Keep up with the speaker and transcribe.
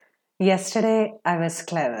Yesterday, I was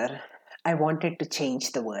clever. I wanted to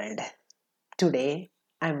change the world. Today,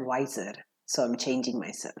 I'm wiser, so I'm changing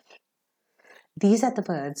myself. These are the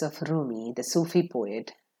words of Rumi, the Sufi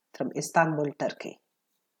poet from Istanbul, Turkey.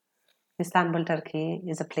 Istanbul, Turkey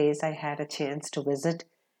is a place I had a chance to visit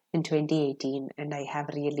in 2018, and I have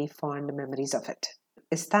really fond memories of it.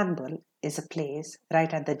 Istanbul is a place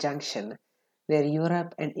right at the junction where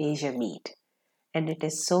Europe and Asia meet, and it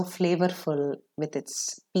is so flavorful with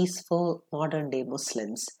its peaceful modern day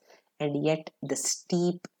Muslims and yet the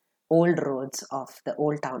steep old roads of the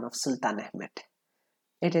old town of Sultanahmet.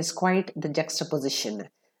 It is quite the juxtaposition,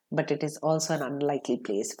 but it is also an unlikely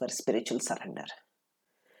place for spiritual surrender.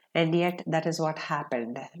 And yet, that is what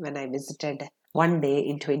happened when I visited one day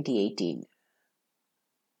in 2018.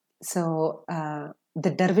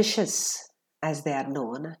 The dervishes, as they are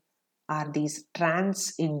known, are these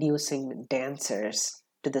trance inducing dancers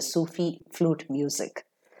to the Sufi flute music.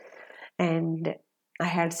 And I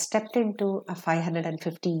had stepped into a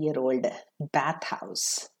 550-year-old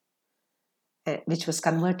bathhouse, which was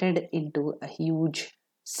converted into a huge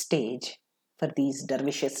stage for these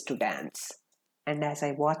dervishes to dance. And as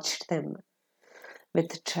I watched them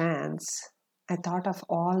with trance, I thought of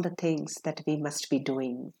all the things that we must be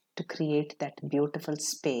doing to create that beautiful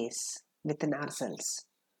space within ourselves,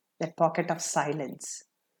 that pocket of silence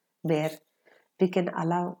where we can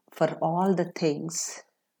allow for all the things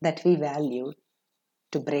that we value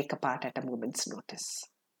to break apart at a moment's notice.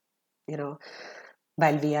 You know,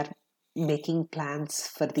 while we are making plans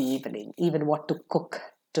for the evening, even what to cook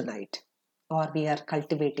tonight, or we are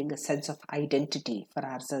cultivating a sense of identity for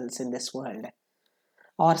ourselves in this world,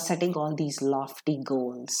 or setting all these lofty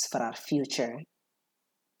goals for our future,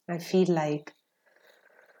 I feel like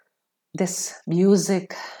this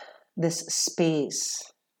music, this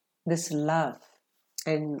space, this love,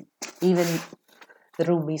 and even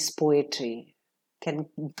Rumi's poetry can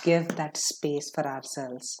give that space for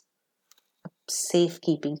ourselves,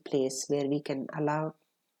 safekeeping place where we can allow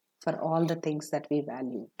for all the things that we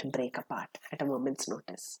value to break apart at a moment's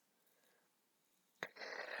notice.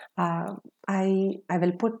 Uh, I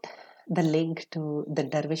will put the link to the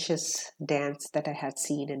dervishes dance that I had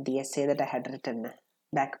seen in the essay that I had written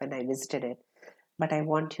back when I visited it. But I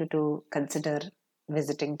want you to consider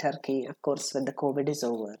visiting Turkey, of course, when the COVID is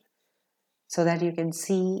over, so that you can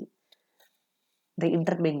see the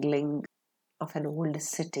intermingling of an old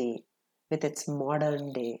city with its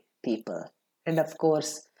modern day people. And of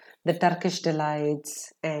course, the Turkish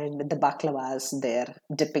delights and the baklavas there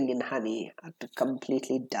dipping in honey are to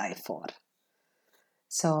completely die for.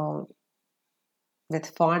 So,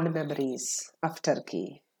 with fond memories of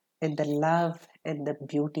Turkey and the love and the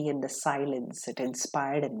beauty and the silence it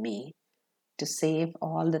inspired in me to save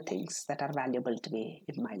all the things that are valuable to me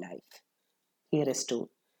in my life. Here is to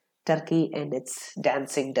Turkey and its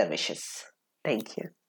dancing dervishes. Thank you.